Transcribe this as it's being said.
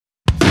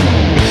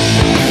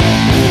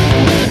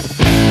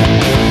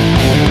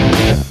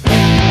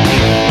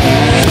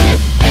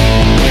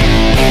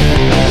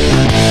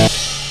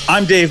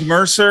I'm Dave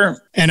Mercer.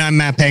 And I'm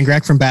Matt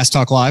Pangrac from Bass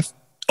Talk Live.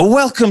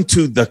 Welcome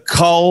to the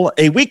Cull,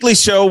 a weekly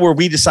show where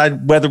we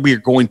decide whether we are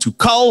going to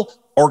cull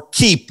or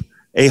keep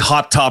a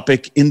hot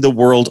topic in the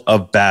world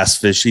of bass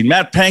fishing.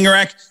 Matt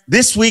Pangrac,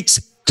 this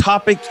week's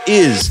topic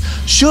is,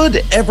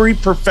 should every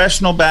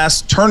professional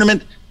bass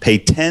tournament pay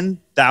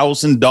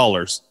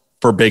 $10,000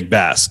 for big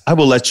bass? I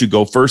will let you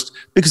go first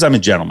because I'm a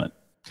gentleman.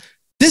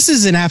 This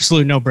is an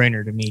absolute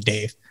no-brainer to me,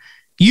 Dave.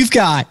 You've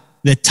got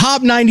the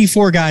top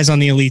 94 guys on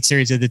the Elite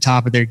Series at the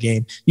top of their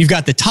game. You've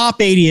got the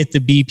top 80 at the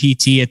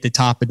BPT at the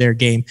top of their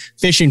game,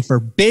 fishing for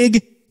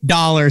big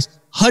dollars,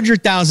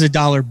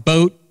 $100,000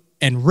 boat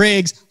and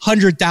rigs,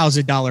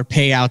 $100,000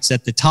 payouts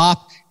at the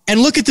top. And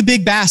look at the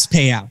big bass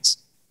payouts.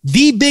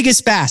 The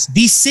biggest bass,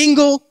 the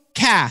single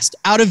cast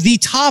out of the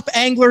top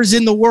anglers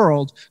in the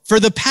world for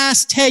the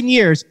past 10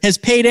 years has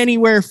paid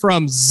anywhere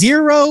from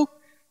 $0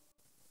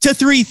 to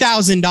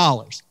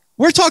 $3,000.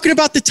 We're talking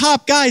about the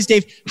top guys,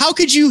 Dave. How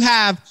could you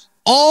have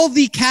all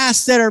the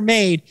casts that are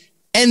made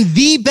and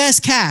the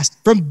best cast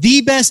from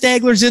the best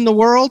anglers in the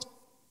world?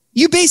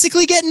 You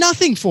basically get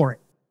nothing for it.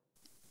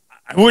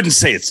 I wouldn't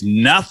say it's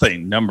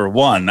nothing, number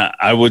one.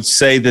 I would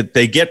say that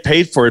they get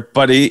paid for it,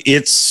 but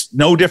it's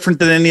no different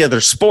than any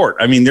other sport.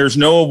 I mean, there's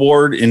no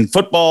award in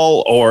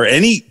football or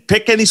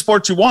pick any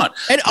sport you want.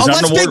 And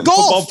let's pick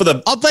golf.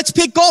 Let's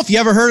pick golf. You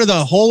ever heard of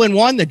the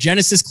hole-in-one, the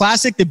Genesis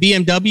Classic, the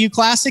BMW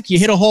Classic? You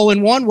hit a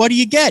hole-in-one, what do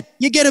you get?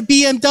 You get a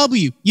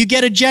BMW. You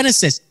get a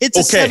Genesis. It's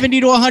a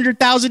 $70,000 to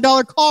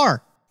 $100,000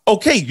 car.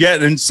 Okay, yeah,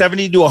 and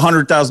 $70,000 to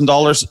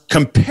 $100,000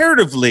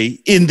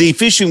 comparatively in the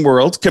fishing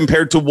world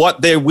compared to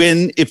what they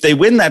win if they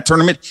win that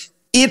tournament,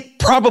 it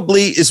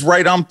probably is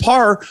right on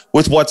par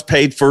with what's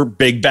paid for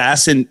big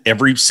bass in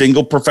every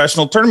single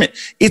professional tournament.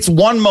 It's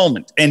one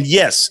moment. And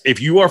yes, if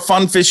you are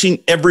fun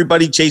fishing,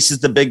 everybody chases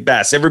the big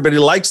bass. Everybody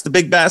likes the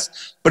big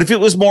bass. But if it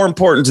was more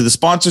important to the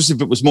sponsors,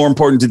 if it was more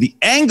important to the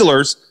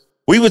anglers,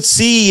 we would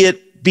see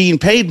it being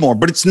paid more.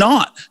 But it's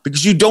not,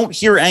 because you don't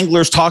hear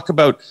anglers talk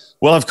about,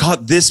 well, I've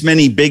caught this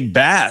many big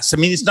bass. I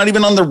mean, it's not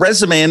even on the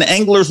resume, and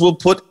anglers will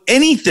put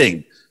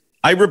anything.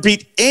 I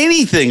repeat,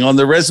 anything on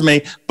the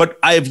resume, but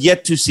I have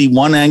yet to see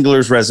one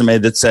angler's resume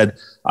that said,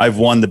 I've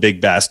won the big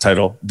bass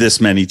title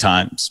this many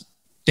times.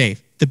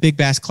 Dave, the Big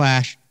Bass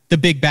Clash, the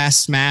Big Bass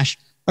Smash.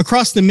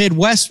 Across the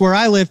Midwest where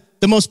I live,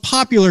 the most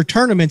popular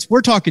tournaments,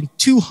 we're talking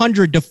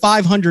 200 to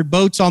 500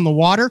 boats on the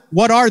water.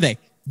 What are they?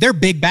 They're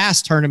big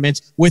bass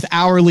tournaments with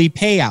hourly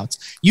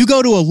payouts. You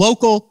go to a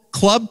local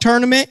club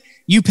tournament,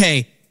 you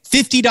pay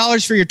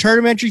 $50 for your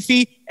tournament entry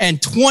fee and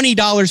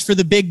 $20 for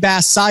the big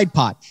bass side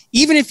pot.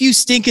 Even if you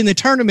stink in the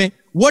tournament,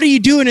 what are you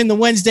doing in the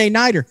Wednesday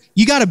nighter?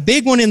 You got a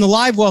big one in the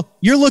live well,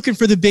 you're looking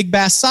for the big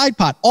bass side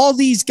pot. All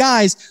these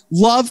guys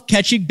love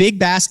catching big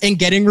bass and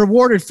getting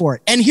rewarded for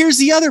it. And here's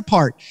the other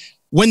part.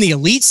 When the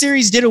Elite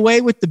Series did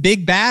away with the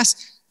big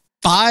bass,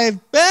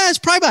 it's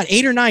probably about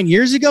 8 or 9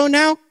 years ago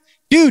now,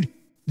 dude,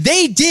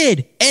 they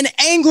did an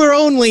angler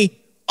only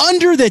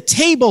under the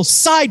table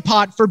side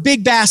pot for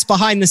big bass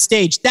behind the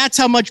stage. That's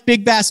how much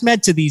big bass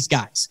meant to these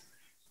guys.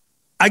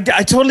 I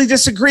totally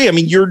disagree. I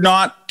mean, you're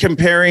not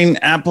comparing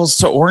apples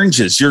to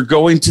oranges. You're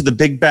going to the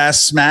Big Bass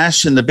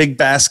Smash and the Big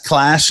Bass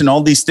Clash and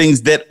all these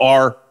things that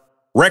are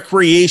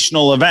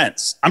recreational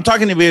events. I'm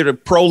talking about a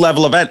pro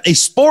level event, a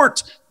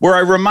sport where I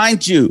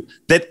remind you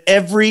that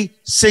every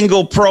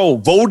single pro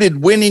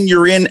voted winning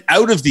you're in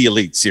out of the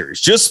Elite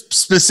Series. Just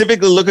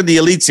specifically look at the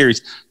Elite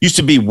Series. Used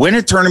to be win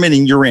a tournament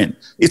and you're in.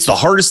 It's the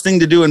hardest thing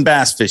to do in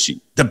bass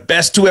fishing. The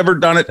best who ever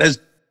done it has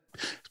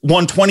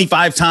won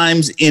 25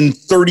 times in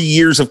 30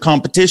 years of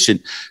competition.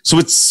 So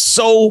it's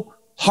so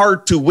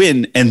hard to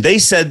win. And they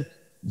said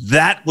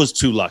that was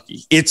too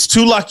lucky. It's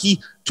too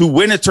lucky to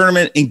win a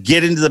tournament and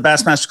get into the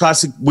Bassmaster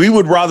Classic. We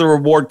would rather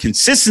reward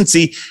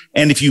consistency.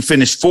 And if you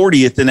finish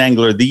 40th in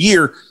Angler of the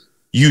Year,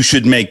 you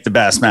should make the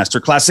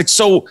Bassmaster Classic.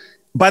 So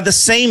by the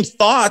same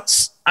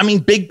thoughts, I mean,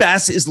 big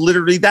bass is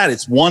literally that.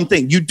 It's one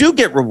thing. You do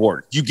get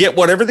rewarded. You get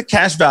whatever the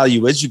cash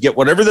value is. You get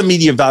whatever the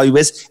media value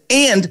is.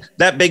 And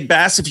that big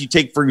bass, if you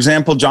take, for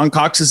example, John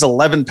Cox's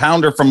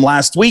 11-pounder from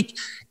last week,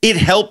 it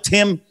helped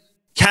him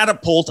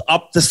catapult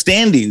up the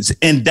standings.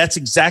 And that's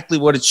exactly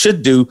what it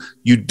should do.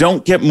 You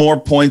don't get more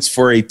points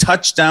for a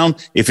touchdown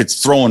if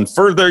it's thrown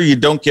further. You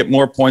don't get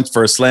more points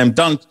for a slam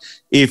dunk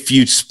if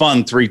you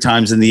spun 3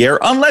 times in the air,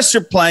 unless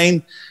you're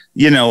playing,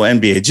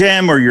 NBA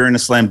Jam or you're in a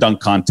slam dunk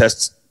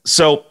contest.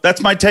 So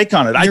that's my take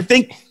on it. I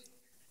think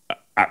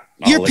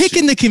you're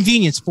picking the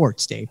convenient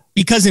sports, Dave,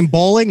 because in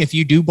bowling, if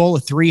you do bowl a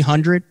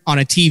 300 on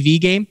a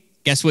TV game,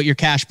 guess what your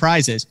cash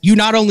prize is? You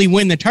not only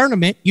win the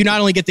tournament, you not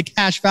only get the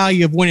cash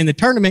value of winning the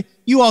tournament,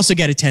 you also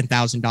get a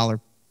 $10,000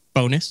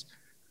 bonus.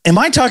 Am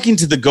I talking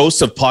to the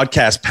ghosts of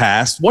podcast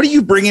past? What are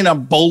you bringing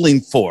up bowling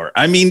for?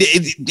 I mean,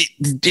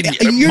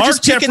 you're Mark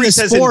just picking the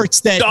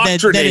sports that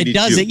it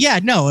does it. Yeah,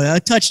 no, a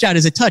touchdown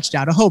is a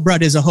touchdown. A home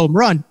run is a home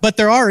run. But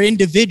there are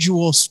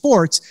individual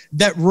sports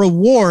that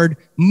reward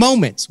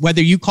moments,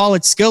 whether you call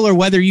it skill or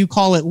whether you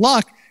call it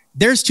luck.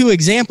 There's 2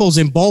 examples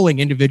in bowling,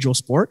 individual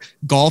sport,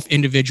 golf,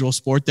 individual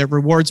sport that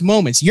rewards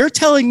moments. You're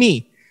telling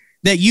me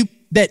that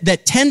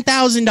that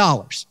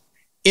 $10,000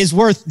 is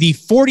worth the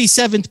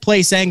 47th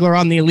place angler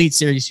on the Elite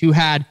Series who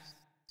had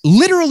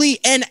literally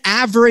an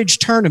average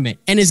tournament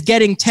and is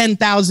getting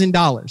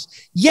 $10,000.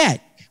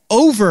 Yet,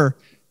 over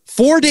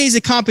 4 days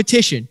of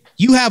competition,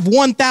 you have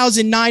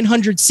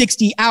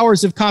 1,960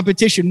 hours of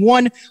competition,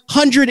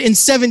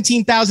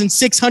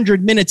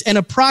 117,600 minutes, and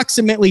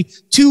approximately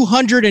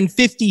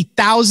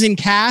 250,000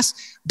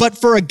 casts. But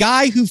for a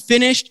guy who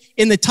finished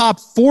in the top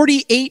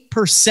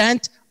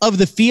 48% of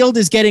the field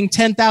is getting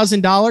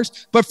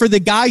 $10,000. But for the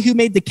guy who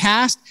made the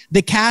cast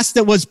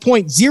that was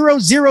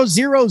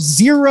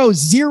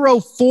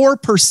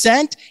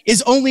 0.0000004%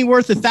 is only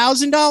worth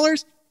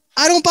 $1,000.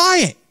 I don't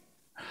buy it.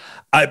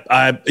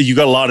 You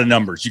got a lot of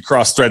numbers. You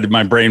cross-threaded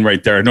my brain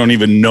right there. I don't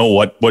even know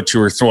what you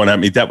were throwing at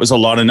me. That was a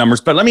lot of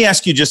numbers. But let me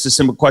ask you just a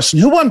simple question.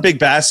 Who won Big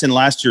Bass in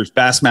last year's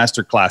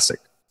Bassmaster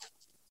Classic?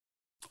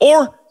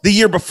 Or the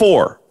year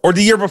before? Or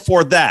the year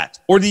before that?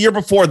 Or the year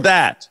before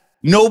that?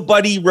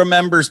 Nobody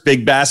remembers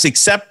Big Bass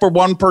except for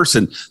one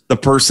person, the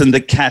person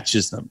that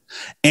catches them.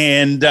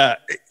 And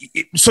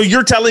so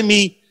you're telling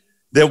me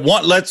that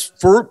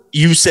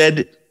you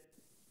said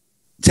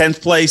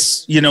 10th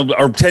place,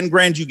 or 10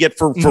 grand you get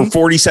for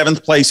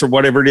 47th place or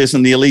whatever it is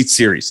in the Elite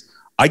Series.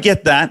 I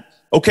get that.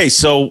 Okay,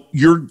 so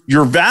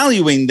you're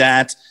valuing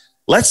that.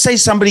 Let's say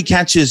somebody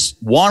catches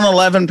one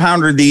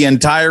 11-pounder the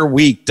entire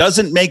week,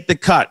 doesn't make the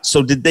cut.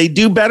 So did they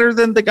do better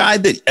than the guy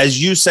that,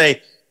 as you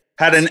say,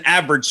 had an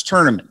average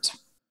tournament?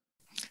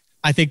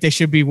 I think they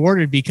should be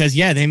awarded because,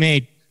 they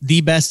made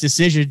the best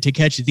decision to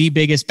catch the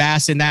biggest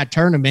bass in that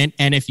tournament.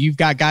 And if you've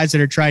got guys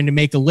that are trying to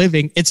make a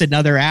living, it's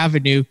another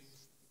avenue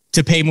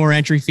to pay more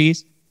entry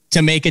fees,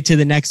 to make it to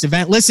the next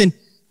event. Listen,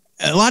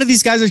 a lot of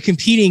these guys are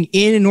competing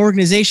in an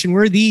organization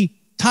where the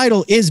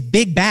title is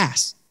Big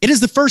Bass. It is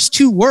the first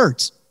two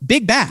words,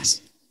 Big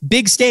Bass,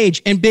 big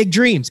stage, and big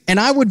dreams. And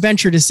I would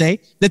venture to say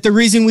that the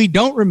reason we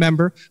don't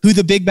remember who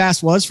the Big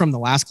Bass was from the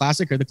last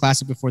Classic or the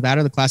Classic before that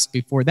or the Classic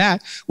before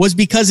that was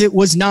because it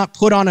was not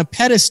put on a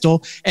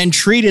pedestal and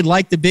treated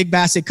like the Big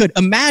Bass it could.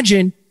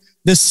 Imagine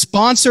the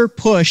sponsor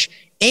push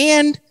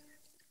and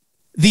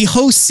the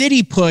host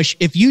city push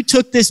if you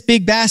took this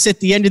Big Bass at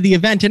the end of the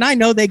event. And I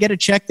know they get a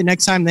check the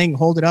next time they can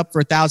hold it up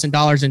for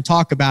 $1,000 and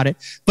talk about it.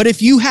 But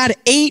if you had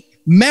 8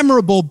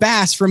 memorable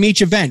bass from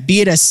each event, be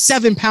it a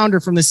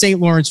 7-pounder from the St.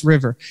 Lawrence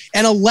River,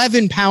 an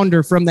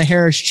 11-pounder from the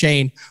Harris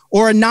Chain,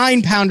 or a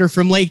 9-pounder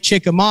from Lake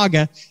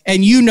Chickamauga,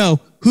 and you know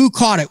who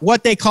caught it,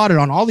 what they caught it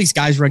on. All these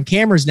guys run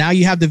cameras now.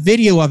 You have the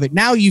video of it.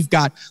 Now you've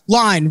got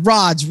line,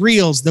 rods,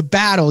 reels, the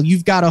battle.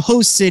 You've got a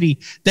host city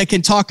that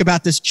can talk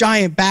about this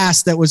giant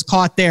bass that was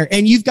caught there,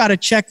 and you've got a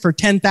check for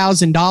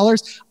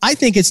 $10,000. I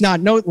think it's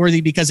not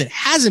noteworthy because it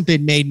hasn't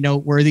been made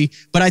noteworthy,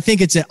 but I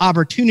think it's an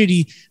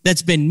opportunity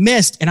that's been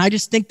missed, and I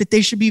just think that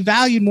they should be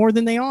valued more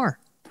than they are.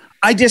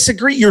 I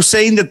disagree. You're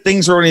saying that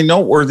things are only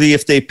noteworthy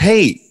if they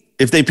pay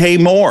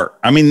more.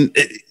 I mean,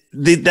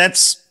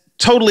 that's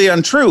totally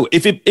untrue.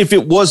 If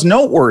it was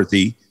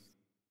noteworthy,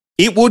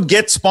 it would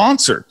get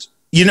sponsored.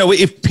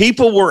 If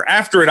people were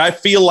after it, I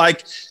feel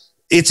like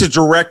it's a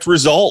direct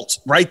result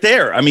right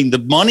there. I mean, the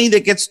money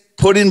that gets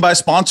put in by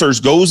sponsors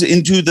goes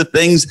into the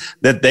things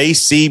that they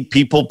see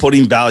people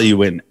putting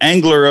value in.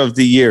 Angler of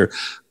the Year,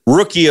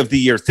 Rookie of the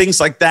Year, things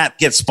like that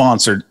get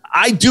sponsored.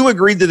 I do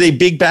agree that a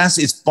big bass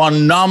is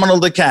phenomenal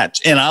to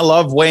catch, and I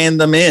love weighing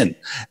them in.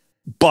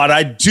 But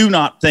I do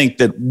not think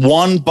that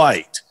one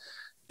bite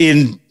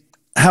in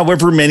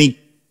however many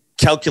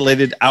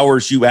calculated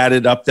hours you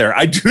added up there,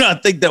 I do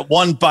not think that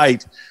one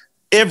bite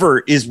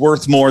ever is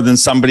worth more than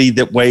somebody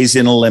that weighs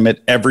in a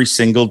limit every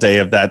single day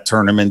of that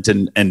tournament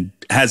and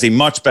has a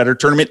much better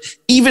tournament.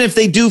 Even if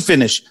they do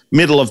finish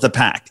middle of the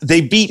pack, they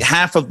beat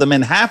half of them,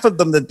 and half of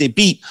them that they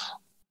beat,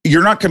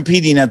 you're not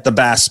competing at the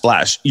Bass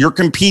Splash. You're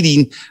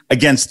competing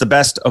against the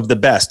best of the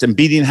best, and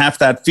beating half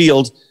that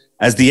field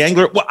as the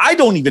angler. Well, I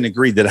don't even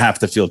agree that half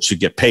the field should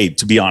get paid,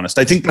 to be honest.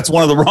 I think that's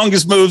one of the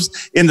wrongest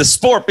moves in the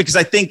sport, because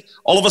I think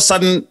all of a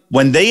sudden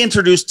when they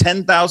introduce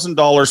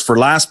 $10,000 for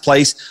last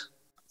place,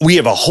 we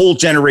have a whole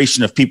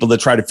generation of people that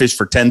try to fish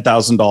for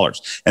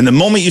 $10,000. And the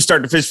moment you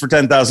start to fish for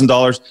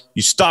 $10,000,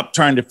 you stop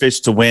trying to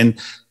fish to win.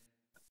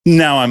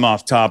 Now I'm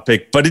off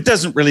topic, but it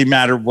doesn't really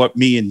matter what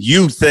me and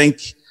you think.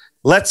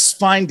 Let's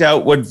find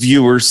out what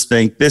viewers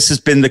think. This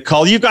has been The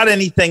Cull. You got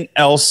anything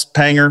else,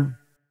 Panger?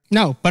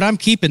 No, but I'm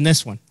keeping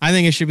this one. I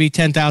think it should be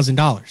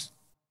 $10,000.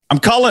 I'm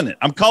calling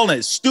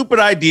it. Stupid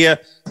idea.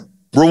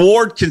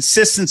 Reward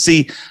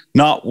consistency,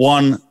 not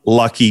one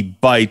lucky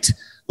bite.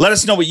 Let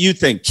us know what you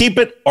think. Keep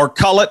it or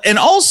cull it. And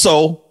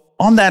also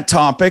on that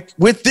topic,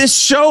 with this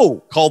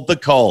show called The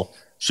Cull,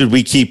 should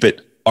we keep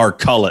it or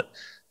cull it?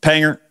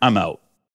 Panger, I'm out.